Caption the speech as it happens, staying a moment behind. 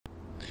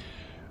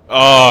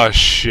Oh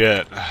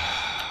shit.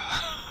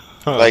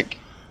 Like,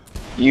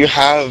 you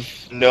have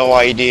no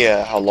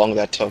idea how long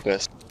that took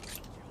us.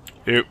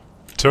 It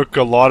took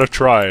a lot of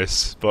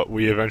tries, but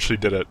we eventually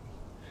did it.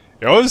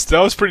 That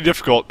was pretty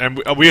difficult,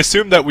 and we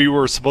assumed that we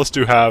were supposed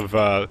to have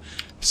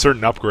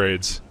certain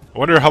upgrades. I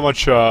wonder how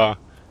much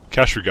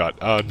cash we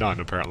got. None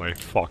apparently.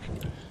 Fuck.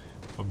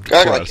 I'm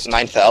Got like depressed.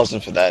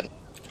 9,000 for that.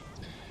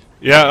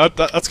 Yeah,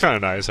 that's kind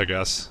of nice, I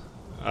guess.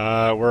 Where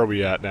are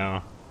we at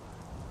now?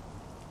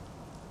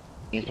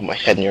 Put my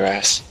head in your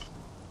ass.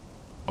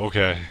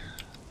 Okay,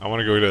 I want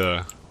to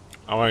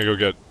go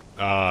get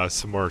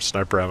some more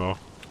sniper ammo.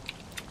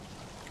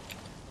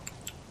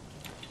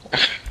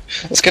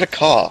 Let's get a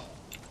car.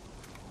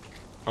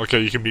 Okay,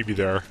 you can meet me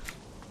there.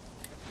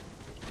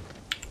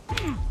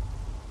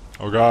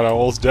 Oh god,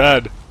 Owl's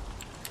dead.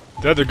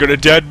 They're gonna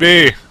dead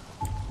me.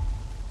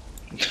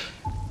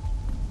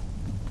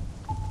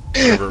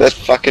 That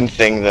fucking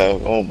thing, though.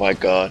 Oh my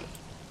god.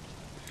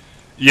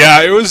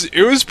 Yeah, it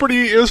was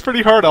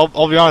pretty hard.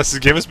 I'll be honest. This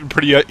game has been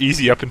pretty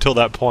easy up until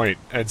that point,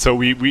 and so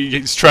we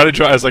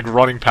strategized like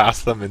running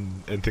past them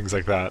and things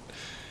like that.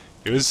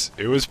 It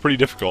was pretty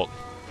difficult.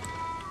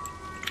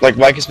 Like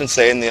Mike has been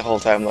saying the whole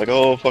time, like,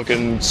 oh,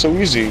 fucking so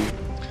easy.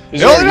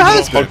 Is It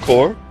has been.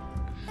 hardcore?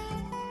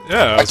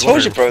 Yeah, I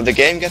told you, bro. The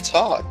game gets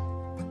hard.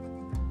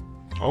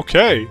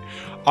 Okay,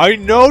 I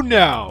know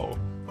now.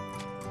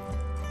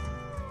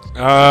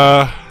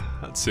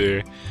 Let's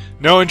see.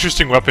 No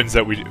interesting weapons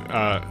that we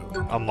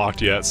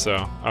unlocked yet.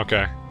 So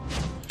okay.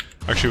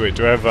 Actually, wait.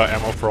 Do I have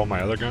ammo for all my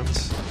other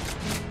guns?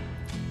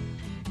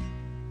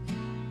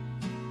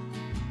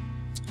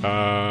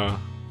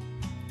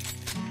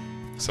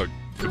 So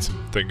put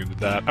something into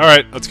that. All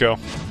right, let's go.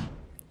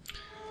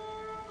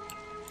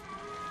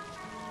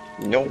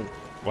 No.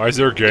 Why is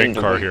there a gang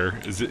car here?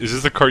 Is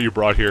this the car you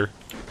brought here?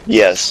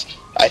 Yes,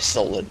 I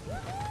stole it.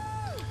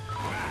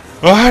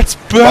 Oh, that's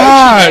Why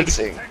bad! is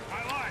she dancing?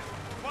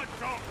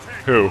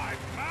 Who?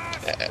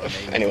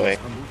 Anyway,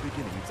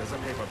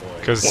 what's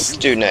Because to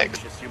do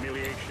next?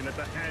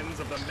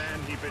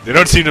 they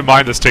don't seem to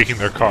mind us taking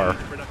their car.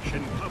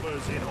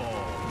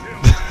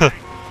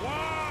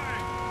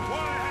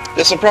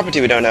 There's some property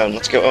we don't own.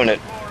 Let's go own it.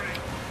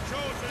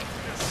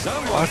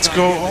 Let's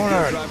go own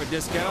it.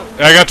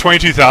 I got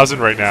 22,000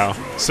 right now.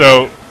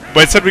 So,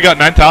 but it said we got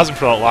 9,000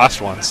 for that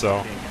last one.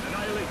 So,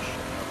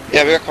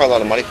 Yeah, we got quite a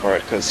lot of money for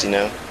it because, you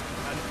know,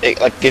 it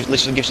like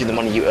literally gives you the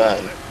money you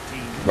earn,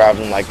 rather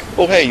than like,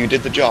 oh hey, you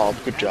did the job,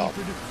 good job.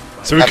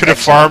 so we could have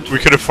farmed. We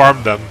could have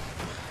farmed them.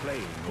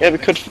 Yeah, we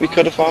could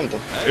have farmed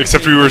them.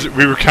 Except we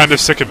were kind of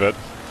sick of it.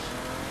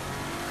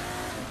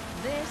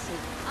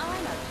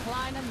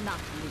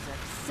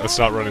 Let's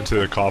not run into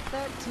the cop.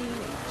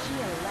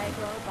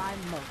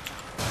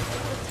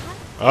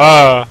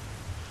 Ah.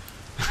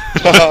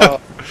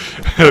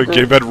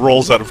 Game Bed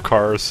rolls out of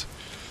cars.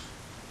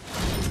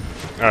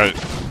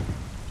 Alright.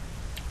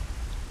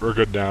 We're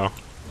good now.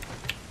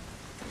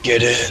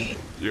 Get in.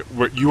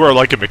 You are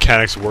like a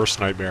mechanic's worst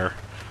nightmare.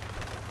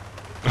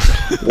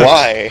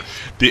 Why?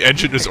 The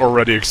engine is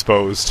already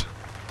exposed.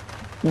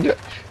 No,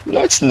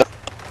 it's not.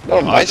 Not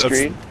on my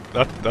screen.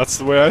 That's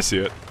the way I see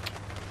it.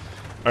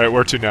 Alright,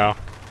 where to now?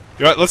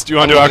 You want to do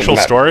I'm actual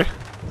looking story?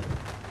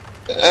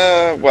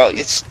 Well,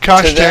 it's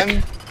Gosh,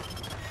 Dick.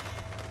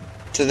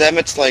 To them,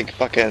 it's like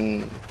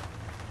fucking.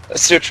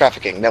 Let's do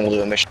trafficking, then we'll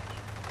do a mission.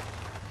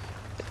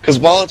 Because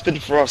while it's been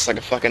for us like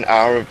a fucking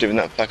hour of doing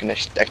that fucking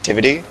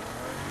activity,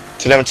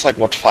 to them it's like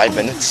what, 5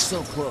 minutes?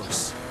 So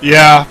close.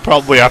 Yeah,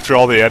 probably after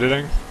all the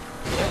editing.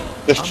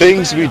 The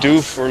things we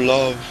do for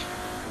love.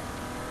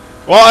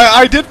 Well,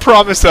 I did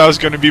promise that I was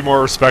going to be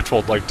more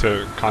respectful, like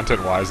to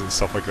content-wise and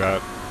stuff like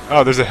that.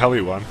 Oh, there's a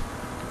heli one.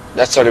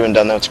 That's already been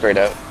done though. It's grayed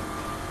out.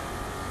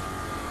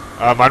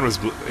 Mine was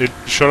it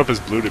showed up as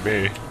blue to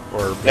me,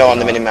 or No, on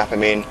the not. minimap. I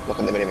mean, look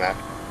on the minimap.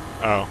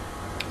 Oh.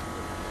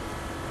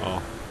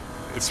 Oh.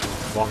 It's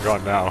long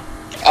gone now.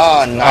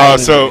 Ah, Oh,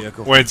 nice. so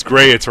when it's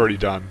gray, it's already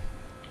done.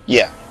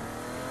 Yeah.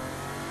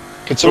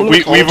 Can someone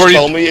we've already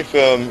tell me if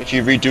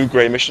you redo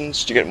gray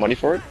missions, do you get money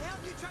for it?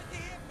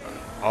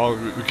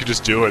 We could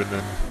just do it and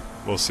then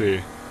we'll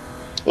see.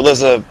 Well,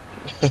 there's a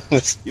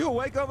this You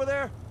awake over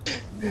there?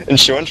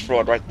 insurance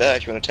fraud right there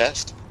if you want to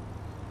test.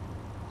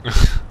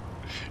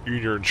 You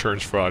and your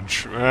insurance fraud.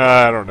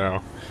 I don't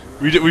know.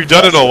 We've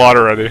done it a lot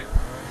already.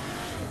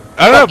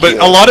 I don't know, but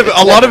you. a lot of It's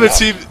it never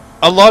seem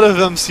a lot of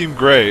them seem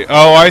gray.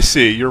 Oh, I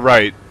see. You're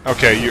right.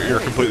 Okay, you're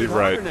completely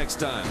right. Next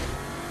time.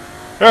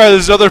 Alright,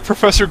 there's another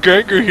Professor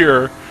Ganger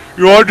here.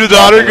 You want to do the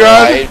honor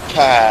gun? Right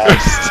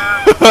past.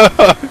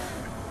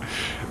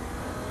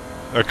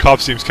 The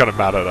cop seems kind of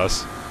mad at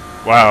us.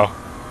 Wow.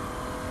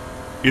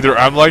 Either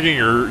I'm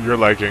lagging or you're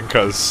lagging,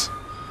 cause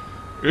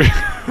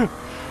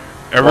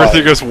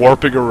everything is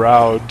warping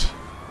around.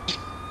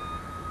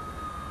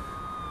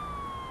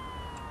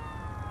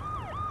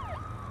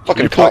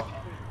 Fucking cop.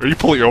 Are you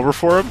pulling over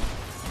for him?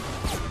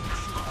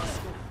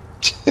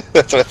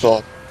 That's what I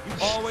thought. You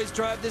always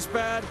drive this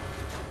bad?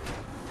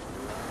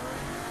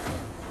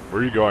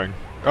 Where are you going?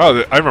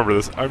 Oh, I remember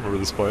this. I remember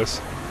this place.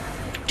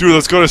 Dude,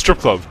 let's go to a strip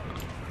club.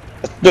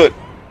 Let's do it.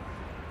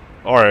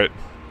 Alright.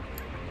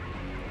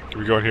 Can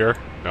we go in here?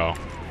 No.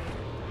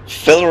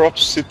 Filler Up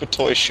Super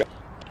Toy Shop.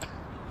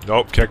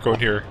 Nope, can't go in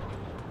here.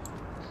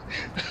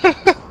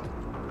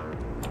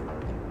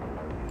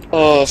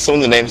 Oh, some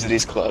of the names of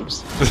these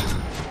clubs.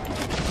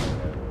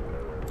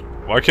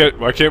 Why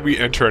can't we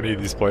enter any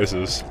of these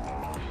places?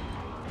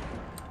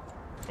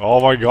 Oh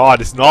my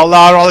god, it's not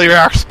allowed on the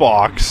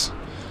Xbox!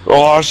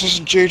 Oh, this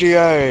isn't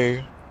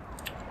GTA.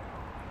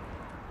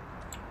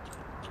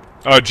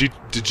 Oh, did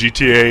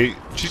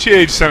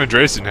GTA San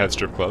Andreas didn't have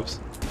strip clubs.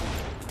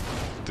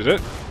 Did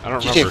it? I don't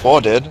remember. GTA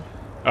 4 did.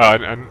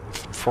 And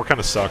 4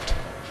 kinda sucked.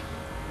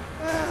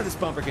 Ah, this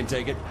bumper can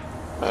take it.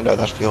 I know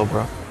that feel,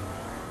 bro.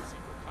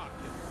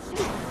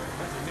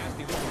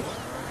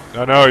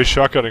 No, he's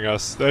shotgunning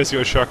us. He's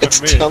gonna shotgun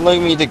It's me.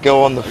 telling me to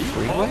go on the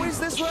freeway? Always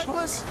this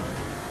reckless?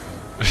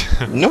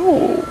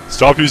 No.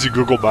 Stop using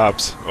Google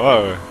Maps.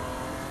 Oh.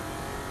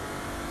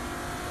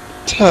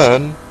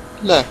 Turn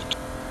left.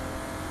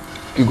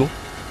 Google.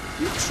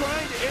 You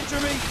trying to enter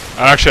me?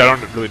 Actually, I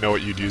don't really know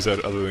what you'd use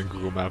that other than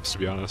Google Maps, to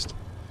be honest.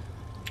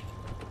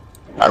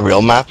 A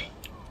real map?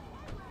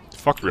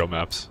 Fuck real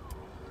maps.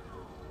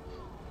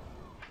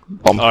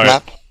 Bump Alright.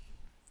 map?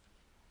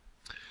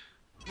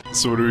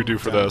 So what do we do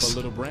for this? A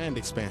little brand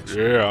expansion.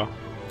 Yeah.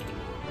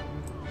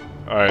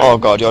 Alright. Oh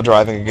god, you're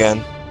driving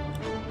again.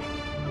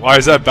 Why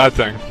is that a bad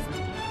thing?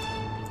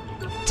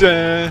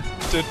 Duh,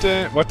 duh,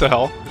 duh. What the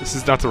hell? This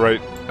is not the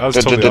right... That was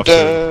totally off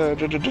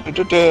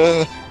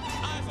tune.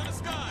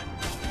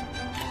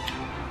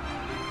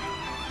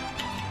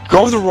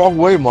 Go the wrong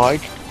way,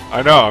 Mike.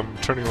 I know, I'm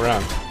turning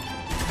around.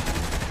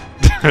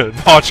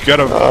 Notch, get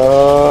him!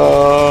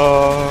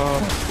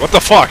 What the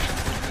fuck?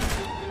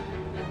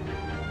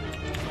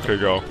 Okay,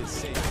 go.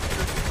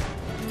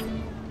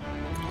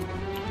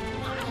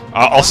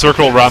 I'll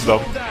circle around them.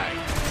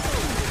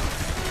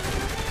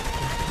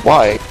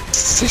 Why?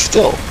 Stay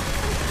still.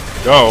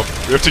 No,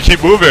 we have to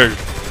keep moving.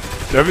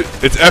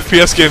 It's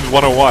FPS Games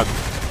 101.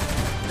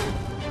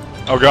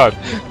 Oh god.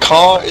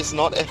 Car is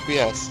not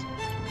FPS.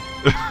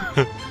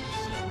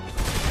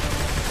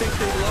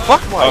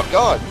 Fuck my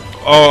god.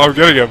 Oh, I'm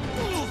getting him.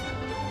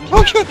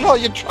 No, you're not.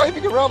 You're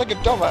driving around like a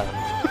dumbass.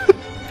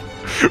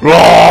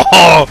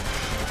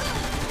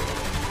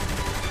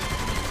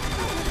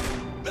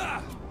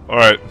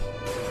 Alright.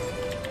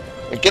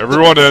 And get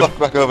Everyone the in. fuck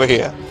back over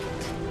here.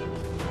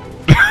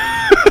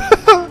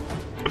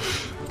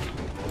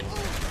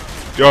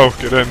 Go,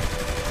 get in.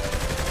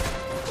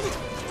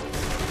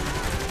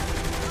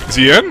 Is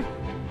he in?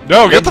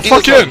 No, get the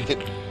fuck in!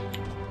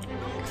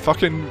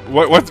 Fucking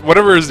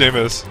whatever his name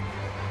is.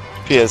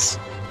 Piers.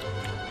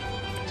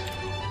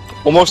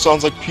 Almost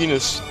sounds like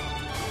penis.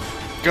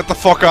 Get the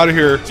fuck out of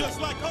here.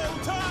 Just like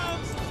old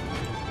times.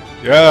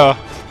 Yeah.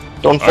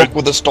 Don't fuck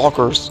with the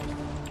stalkers.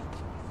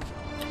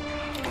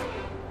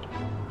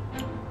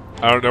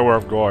 I don't know where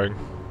I'm going.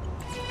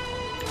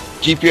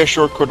 GPS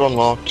shortcut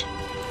unlocked.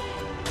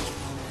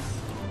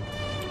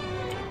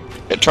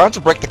 Trying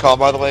to break the car,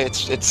 by the way,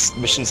 it's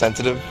mission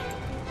sensitive.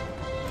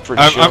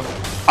 Pretty sure.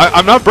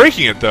 I'm not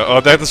breaking it though. Oh,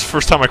 that's the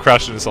first time I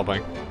crashed into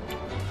something.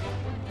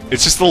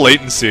 It's just the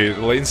latency. The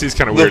latency is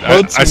kind of weird.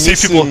 I see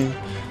people.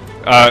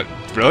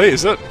 Really?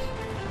 Is it?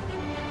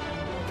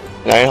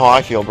 That ain't how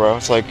I feel, bro.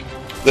 It's like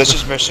this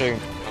is missing.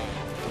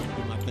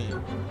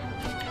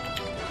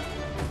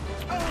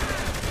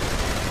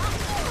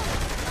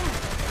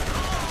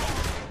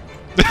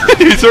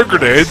 You throw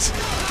grenades.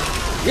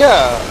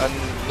 Yeah, and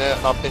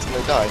not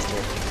instantly dies, dude.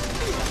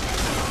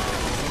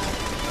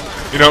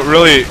 You know,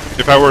 really,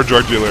 if I were a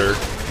drug dealer,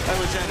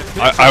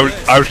 I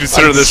would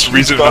consider this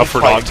reason enough for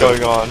not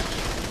going on.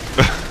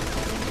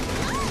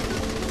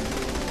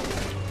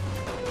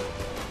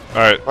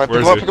 Alright, Right,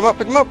 where is pick him up,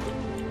 pick him up.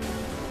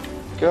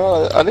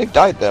 God, I think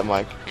died there,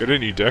 Mike. Get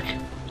in, you dick.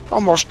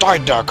 Almost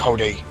died there,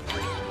 Cody.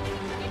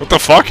 What the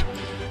fuck?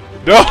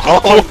 No!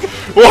 Oh.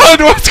 What?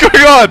 What's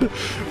going on?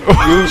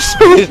 You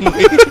spin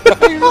me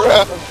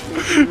right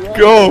around.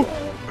 Go!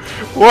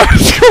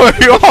 What's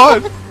going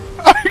on?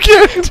 I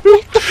can't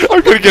do.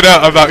 I'm gonna get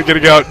out. I'm not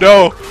getting out.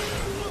 No.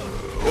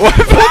 What?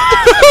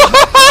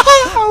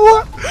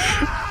 What?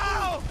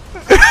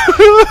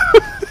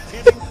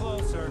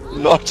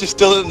 Not just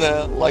still in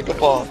there, like a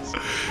boss.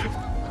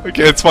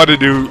 Okay, it's fun to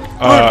do.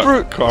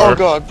 Brute. Car. Oh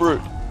god,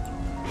 brute.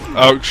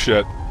 Oh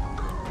shit.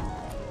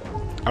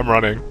 I'm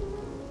running.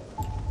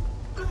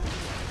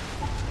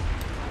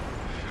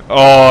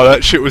 Oh,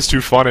 that shit was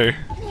too funny.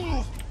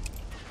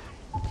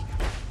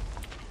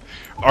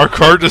 Our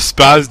car just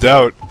spazzed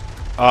out.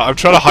 I'm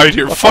trying to hide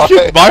here.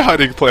 Fucking my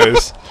hiding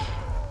place.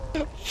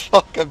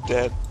 Fuck, I'm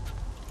dead.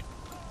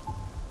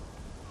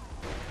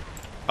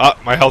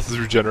 My health is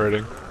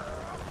regenerating.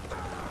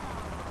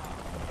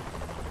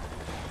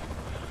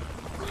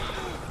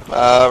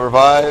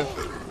 Revive.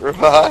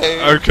 Revive.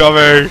 I'm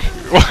coming.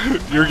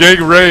 You're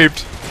getting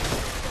raped.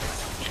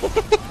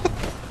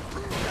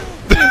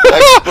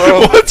 Thanks,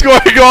 bro. What's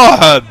going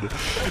on?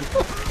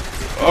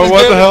 Oh,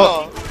 what the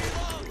hell?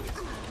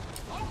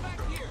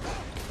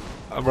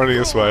 I'm running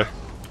this way.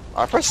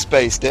 I press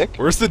space, Dick.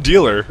 Where's the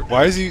dealer?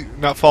 Why is he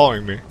not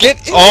following me?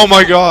 Get in! Oh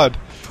my god!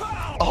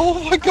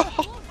 Oh my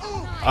god!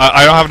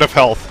 I don't have enough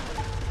health.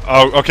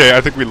 Oh, okay,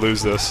 I think we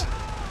lose this.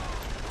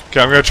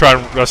 Okay, I'm gonna try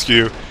and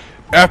rescue you.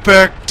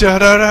 Epic! Da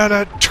da da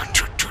da!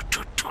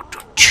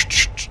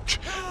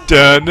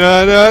 Da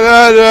da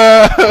da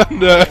da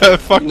da!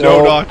 Fuck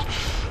no, not.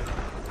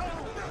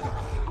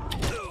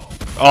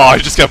 Oh, I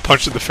just got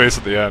punched in the face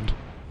at the end.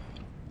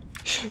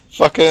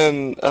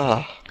 Fucking,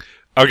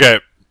 Okay,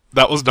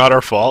 that was not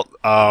our fault.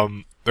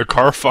 The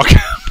car fucking...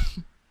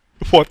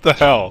 What the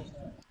hell?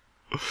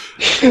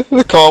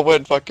 the car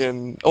went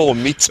fucking... Oh,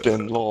 meat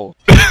spin, lol.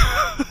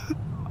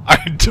 I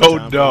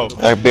don't know.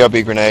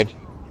 BRB grenade.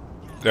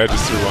 Yeah, I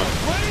just threw one.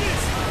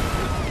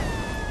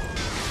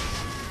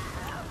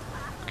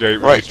 Okay,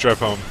 Right. let's drive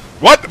home.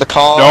 What? The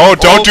car... No,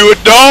 don't do it!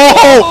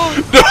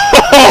 No!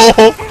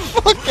 No!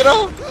 Fuck it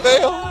up,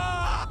 fail!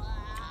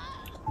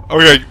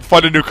 Okay,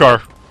 find a new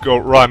car. Go,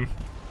 run.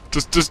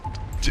 Just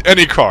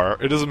any car.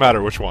 It doesn't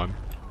matter which one.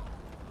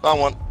 Found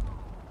one.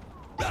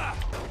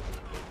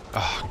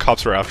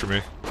 Cops are after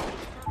me.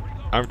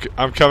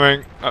 I'm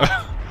coming.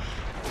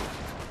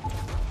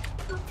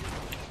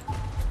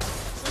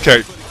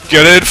 Okay,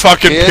 get in,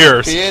 fucking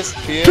Pierce.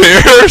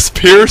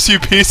 Pierce, you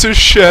piece of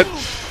shit.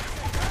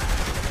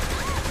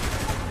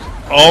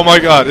 Oh my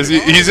god, he's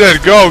in.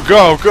 Go,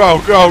 go,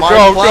 go, go, My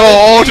go, go.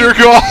 Oh dear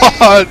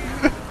god.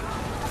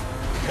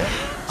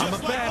 I'm a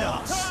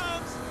badass.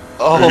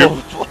 Oh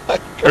my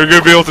god. Are you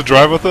gonna be able to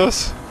drive with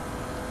us?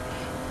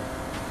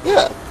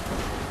 Yeah.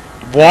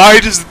 Why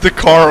does the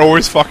car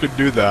always fucking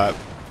do that?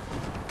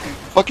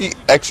 Fucking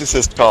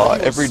exorcist car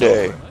every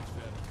day.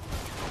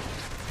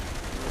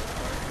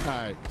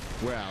 Alright,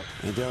 we're out.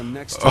 Until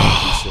next time,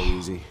 it's so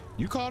easy.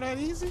 You call that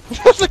easy?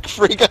 There's like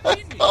 3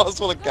 cars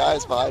full of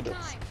guys behind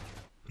us.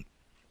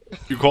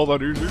 You call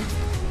that easy?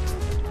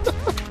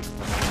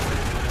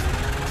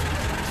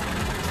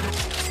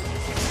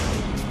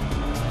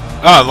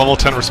 Ah, level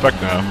 10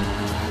 respect now.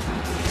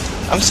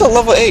 I'm still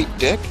level 8,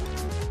 Dick.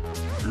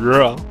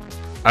 Yeah.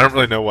 I don't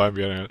really know why I'm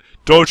getting it.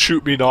 Don't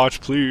shoot me,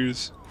 Notch,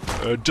 please.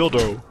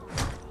 Dildo.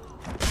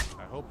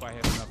 I hope I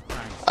have enough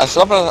time. I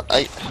still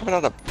haven't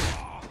had a...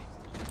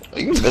 Are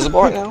you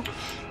invisible right now?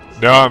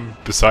 Now I'm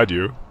beside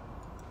you.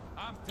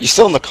 You're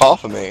still in the car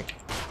for me.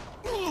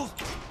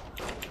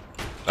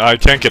 I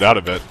can't get out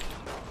of it.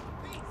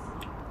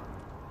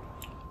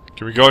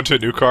 Can we go into a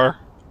new car?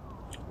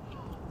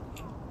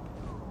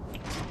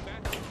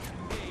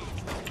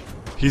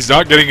 He's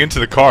not getting into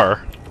the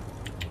car.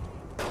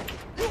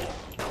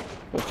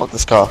 Oh, fuck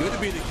this car. Good to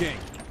be the king.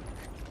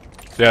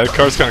 Yeah, the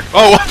car's kind of...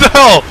 Oh, what the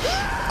hell?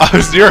 I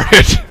was near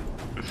it.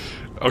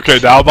 Okay,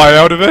 now am I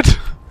out of it?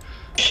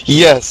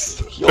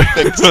 Yes, you'll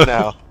fix it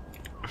now.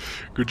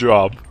 Good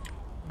job,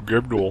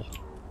 Gabe Newell.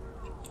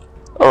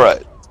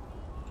 Alright.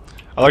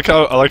 I like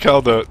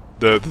how the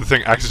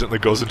thing accidentally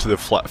goes into the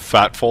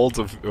fat folds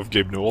of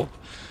Gabe Newell.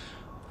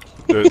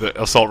 The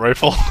assault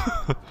rifle.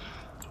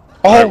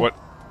 Alright, what?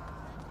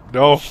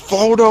 No.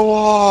 Photo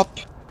op!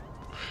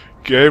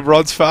 Gabe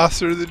runs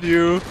faster than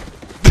you.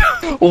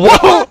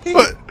 What?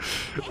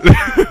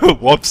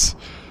 Whoops.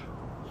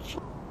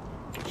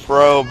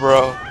 Bro.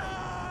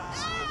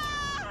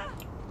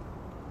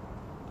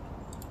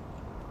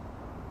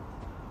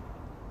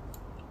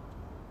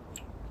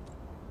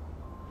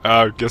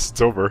 Guess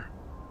it's over.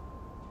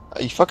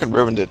 You fucking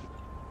ruined it.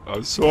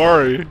 I'm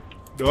sorry.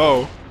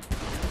 No.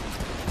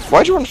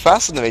 Why'd you run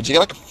faster than me? Did you get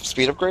like a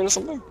speed upgrade or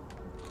something?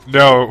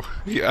 No.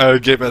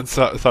 Gabe Man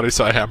thought he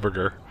saw a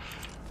hamburger.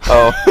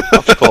 Oh,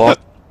 that's cool.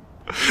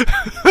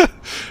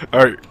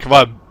 Alright, come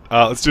on.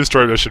 Let's do a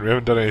story mission. We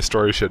haven't done any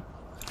story shit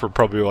for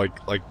probably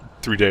like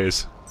 3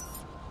 days.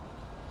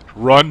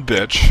 Run,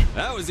 bitch.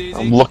 That was easy.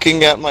 I'm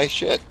looking at my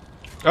shit.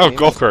 Oh,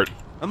 golf cart.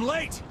 I'm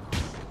late.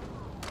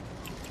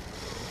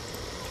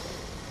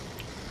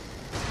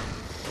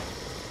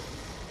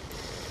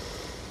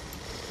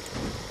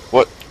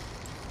 What?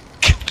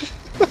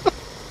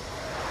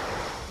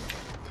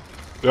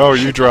 No,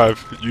 you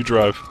drive. You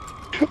drive.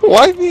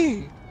 Why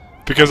me?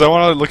 Because I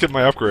want to look at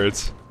my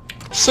upgrades.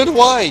 So do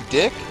I,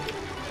 Dick.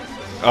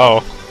 Oh.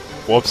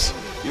 Whoops.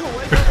 You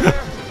awake over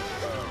there?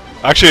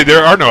 Actually,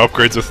 there are no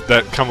upgrades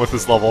that come with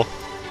this level.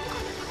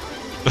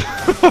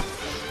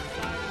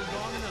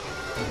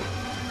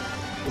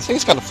 This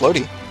thing's kind of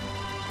floaty.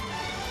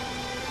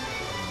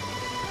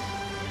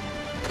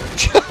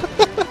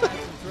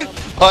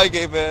 Hi,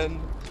 gay man.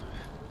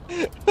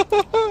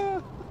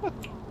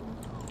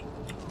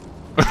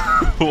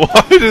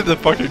 Why did the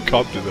fucking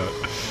cop do that?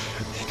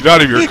 Get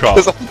out of your cop.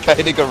 Because I'm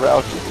kiting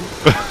around you.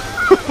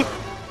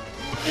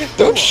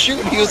 Don't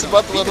shoot, he was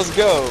about to let us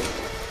go.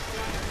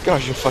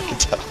 Gosh, you're fucking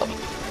tough.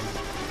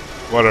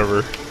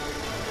 Whatever.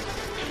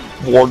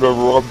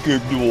 Whatever, I'm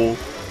Gabe Newell.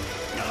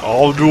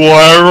 I'll do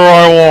whatever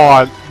I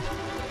want.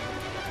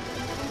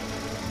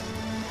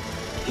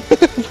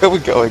 Where are we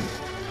going?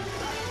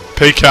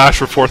 Pay cash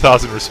for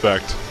 4,000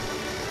 respect.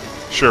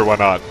 Sure, why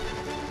not?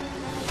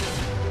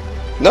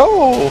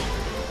 No!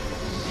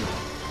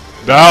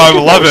 Now I'm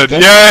 11.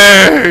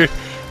 Yay!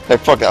 Hey,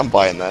 fuck it, I'm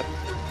buying that.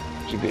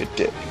 to be a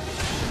dick.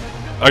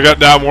 I got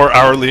now more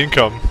hourly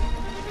income.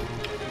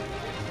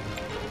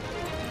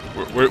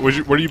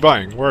 What are you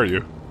buying? Where are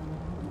you?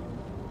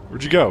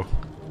 Where'd you go?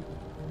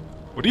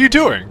 What are you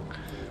doing?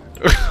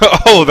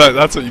 Oh,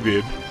 that's what you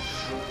mean.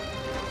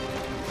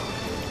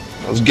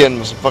 I was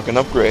getting some fucking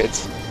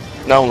upgrades.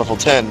 Now I'm level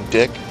 10,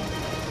 dick.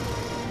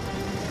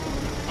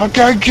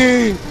 Okay.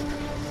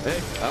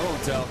 Hey, I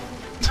won't tell.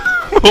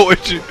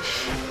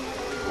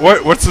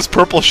 What's this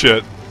purple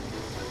shit?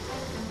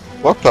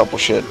 What purple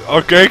shit?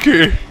 Okay,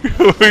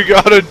 we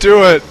gotta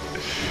do it.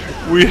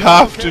 We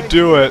have to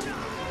do it.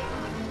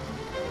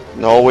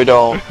 No, we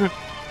don't.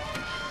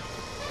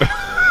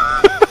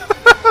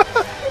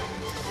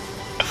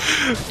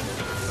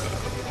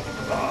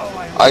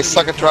 I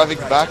suck at driving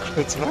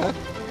backwards, man.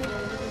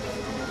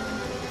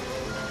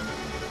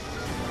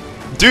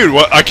 Dude,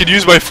 what? I can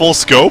use my full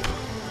scope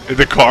in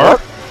the car?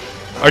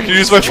 What? I can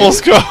use my full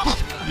scope.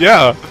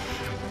 Yeah.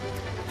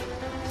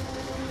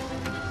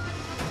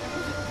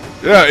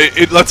 Yeah,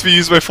 it lets me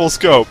use my full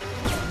scope.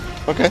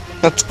 Okay,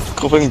 that's a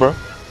cool thing, bro.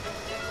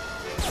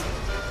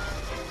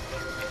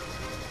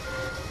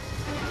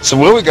 So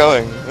where are we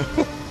going?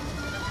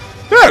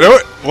 Yeah, no,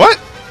 what?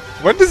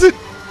 When does it...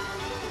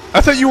 I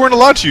thought you weren't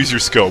allowed to use your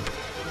scope.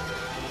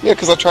 Yeah,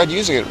 because I tried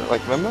using it,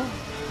 like, remember?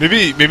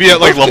 Maybe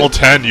at like level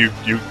 10 you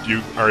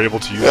are able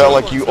to use it. Yeah,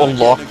 like you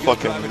unlock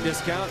fucking Have a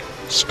discount?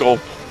 scope.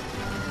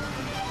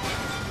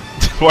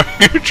 Why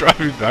are you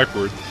driving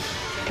backwards?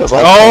 Because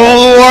I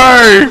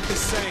Oh, The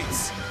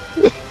Saints.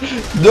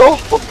 No!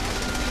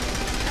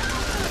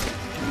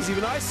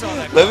 Even I saw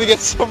that. Let me get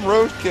some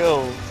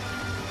roadkill.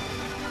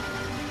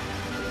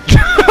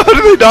 How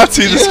did they not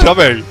see this Yeah.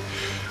 coming?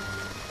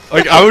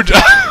 Like, I would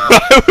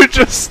I would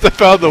just step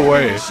out of the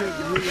way. We should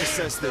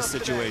reassess this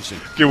situation.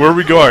 Okay, where are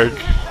we going?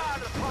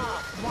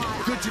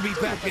 Good to be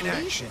back in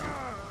action.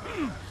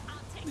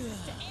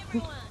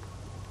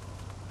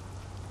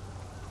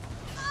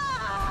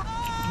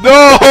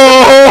 No!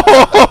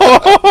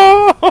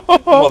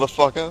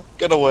 Motherfucker,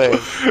 get away.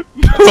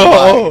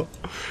 No!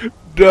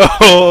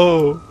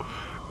 No!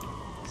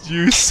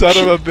 You son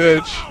of a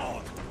bitch!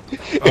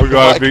 Oh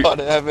god, I can't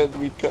have it,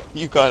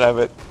 you can't have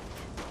it.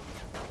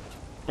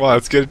 well,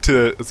 let's get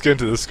into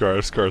this car.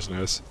 This car's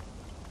nice.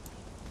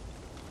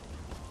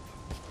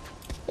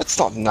 That's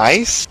not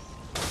nice.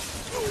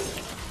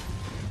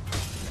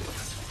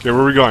 Okay,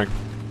 where are we going?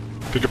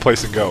 Pick a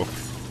place and go.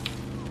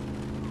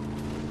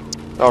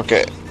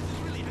 Okay. Okay,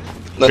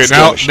 Let's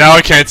now do it. now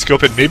I can't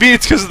scope it. Maybe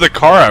it's because of the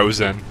car I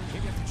was in.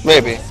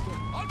 Maybe.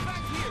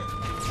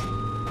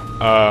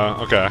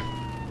 Okay.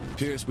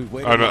 Pierce, we've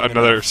waited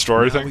Another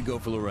story now thing? we go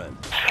for Loren.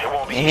 It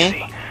won't be Mhm. easy.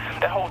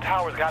 That whole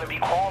tower's gotta be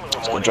crawling with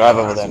We'll more drive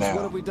than over there What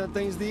now. if we done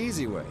things the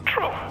easy way?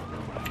 True.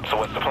 So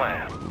what's the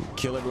plan?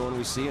 Kill everyone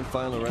we see and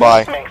find Loren?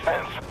 Bye. Makes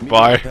sense. Meet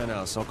Bye. me at the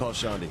penthouse. I'll call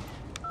Shandi.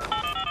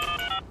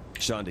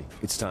 Shandi,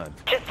 it's time.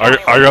 Just tell me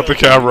I what got the they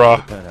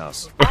camera.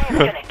 Penthouse. do. I'm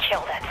gonna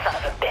kill that son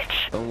of a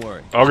bitch. Don't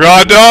worry. Oh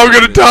god, no! I'm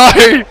gonna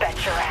die!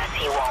 Bet your ass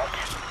he won't.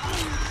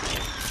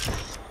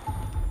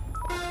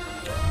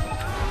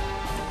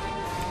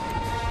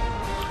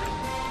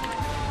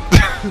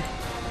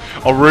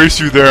 I'll race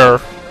you there.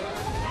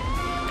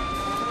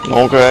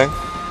 Okay.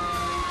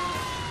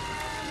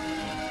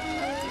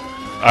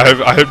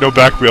 I have no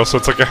back wheel, so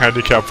it's like a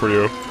handicap for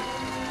you.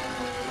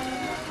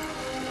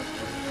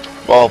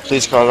 Well,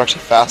 police cars are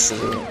actually faster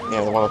than,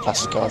 one of the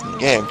fastest cars in the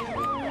game.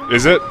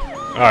 Is it?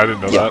 Oh, I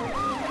didn't know Yeah.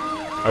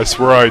 that. I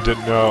swear I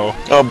didn't know.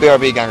 Oh,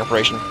 BRB gang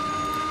operation.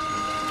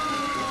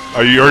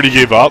 Oh, you already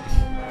gave up?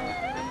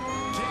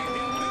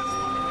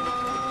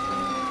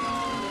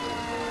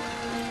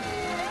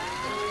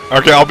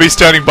 Okay, I'll be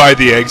standing by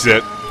the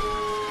exit.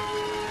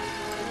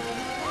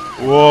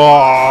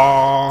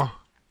 Whoa.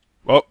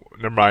 Oh,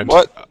 never mind.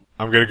 What?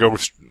 I'm gonna go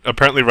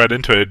apparently right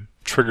into it.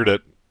 Triggered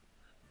it.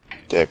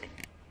 Dick.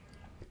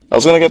 I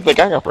was gonna get the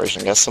gang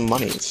operation, get some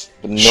monies.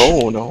 But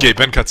no. Okay,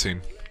 Ben cutscene.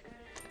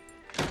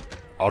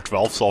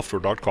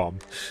 OutValveSoftware.com.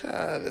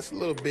 That's a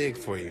little big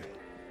for you.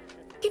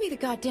 Give me the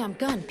goddamn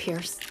gun,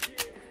 Pierce.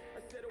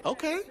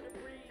 Okay.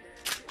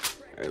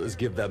 All right, let's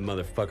give that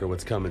motherfucker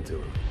what's coming to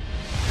him.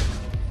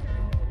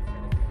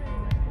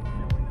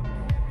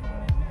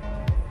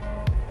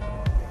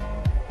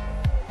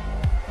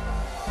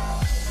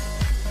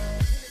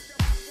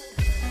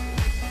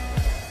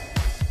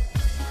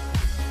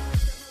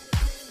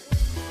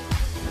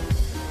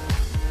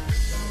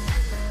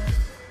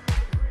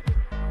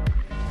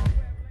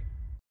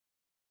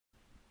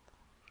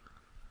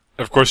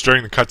 Of course,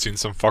 during the cutscene,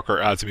 some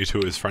fucker adds me to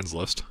his friends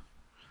list.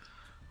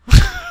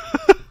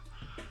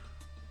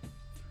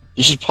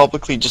 You should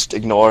publicly just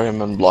ignore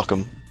him and block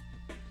him.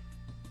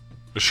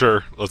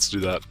 Sure, let's do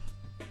that.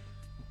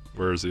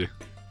 Where is he?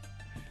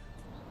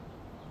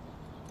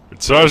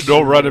 It says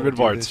no random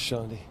invites.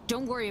 Shandi.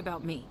 Don't worry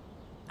about me.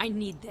 I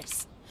need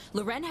this.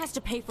 Loren has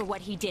to pay for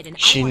what he did, and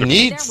She I want to be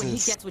there needs when he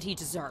this. gets what he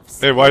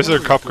deserves. Hey, why is there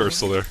a cop car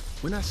still there?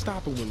 We're not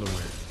stopping with Loren.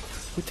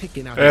 We're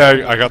taking out.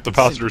 Hey, I got the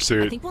passenger I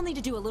seat. think we'll need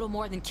to do a little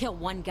more than kill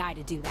one guy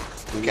to do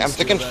that. Okay, I'm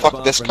thinking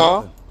fuck this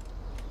car.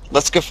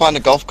 Let's go find a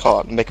golf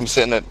cart and make him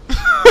sit in it.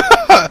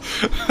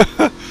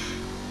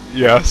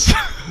 Yes.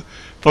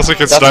 Plus, I can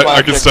That's start. my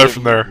I can start objective.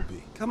 from there.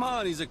 Come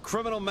on, he's a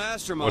criminal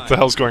mastermind. What the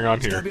hell's going on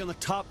He's gotta here? be on the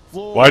top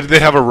floor. Why do they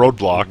have a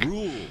roadblock?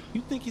 Rule.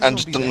 You think he's And gonna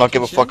just be do that not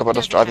give a shit? fuck about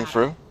us Doesn't driving matter.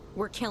 through.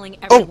 We're killing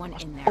everyone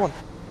in there. Oh.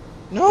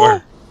 No.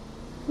 Where?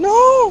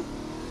 No.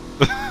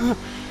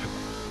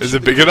 Is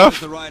it big Is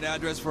enough? the right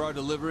address for our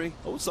delivery?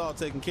 Oh, it's all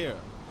taken care of.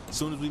 As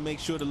soon as we make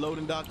sure the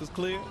loading dock is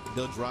clear,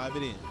 they'll drive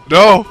it in.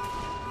 No.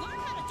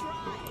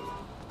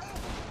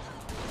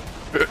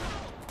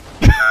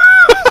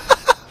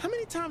 How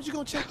many times you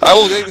gonna check? I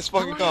will take this How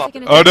fucking long is car. it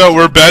gonna Oh take no, to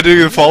we're get abandoning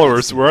the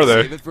followers. Where are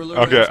they? Save it for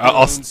Lorenz Okay,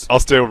 I'll Jones.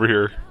 stay over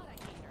here.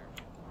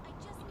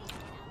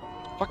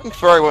 Fucking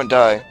furry won't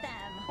die.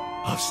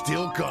 I've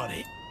still got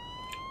it.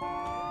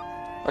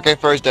 Okay,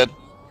 furry's dead.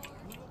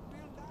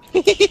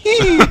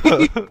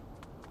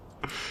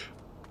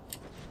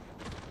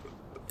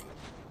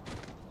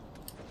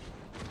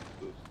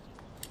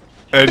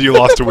 And you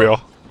lost a wheel.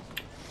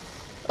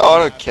 Oh,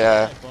 I don't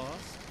care.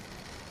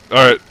 All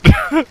right.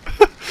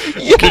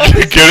 Yes!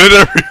 Get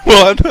it,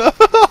 everyone.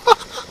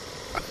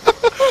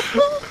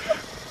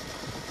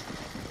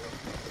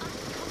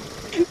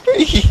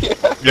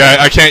 Yeah. Yeah,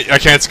 I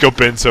can't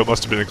scope in, so it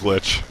must have been a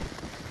glitch.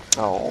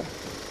 Oh.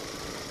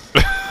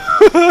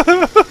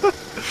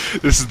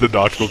 This is the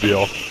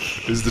Notchmobile.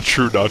 This is the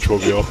true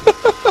Notchmobile.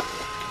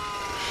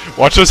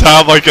 Watch us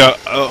have like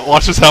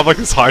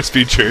this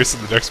high-speed chase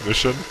in the next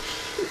mission.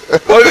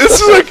 Oh, this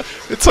is like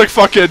it's like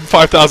fucking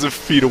 5,000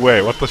 feet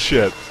away. What the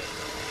shit?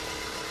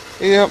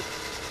 Yep.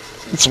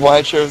 That's why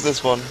I chose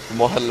this one, for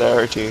more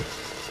hilarity.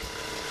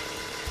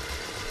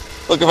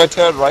 Look, if I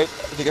turn right,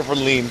 I think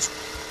everyone leans.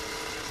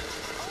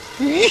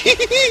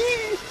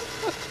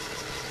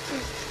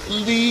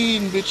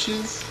 Lean,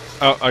 bitches.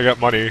 Oh, I got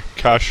money.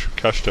 Cash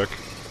check.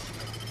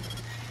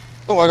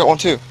 Oh, I got one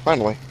too,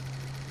 finally.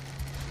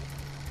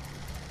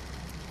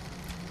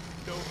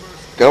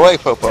 Go away,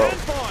 Popo.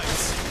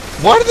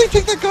 Why did they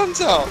take their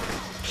guns out?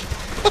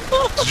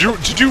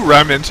 Did you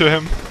ram into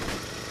him?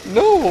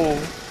 No.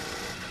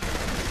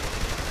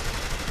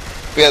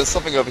 But yeah, there's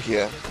something over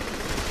here.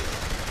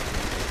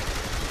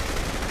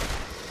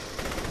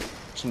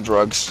 Some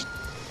drugs.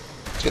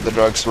 Let's get the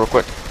drugs real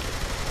quick.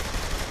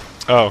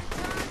 Oh.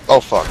 Oh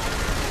fuck.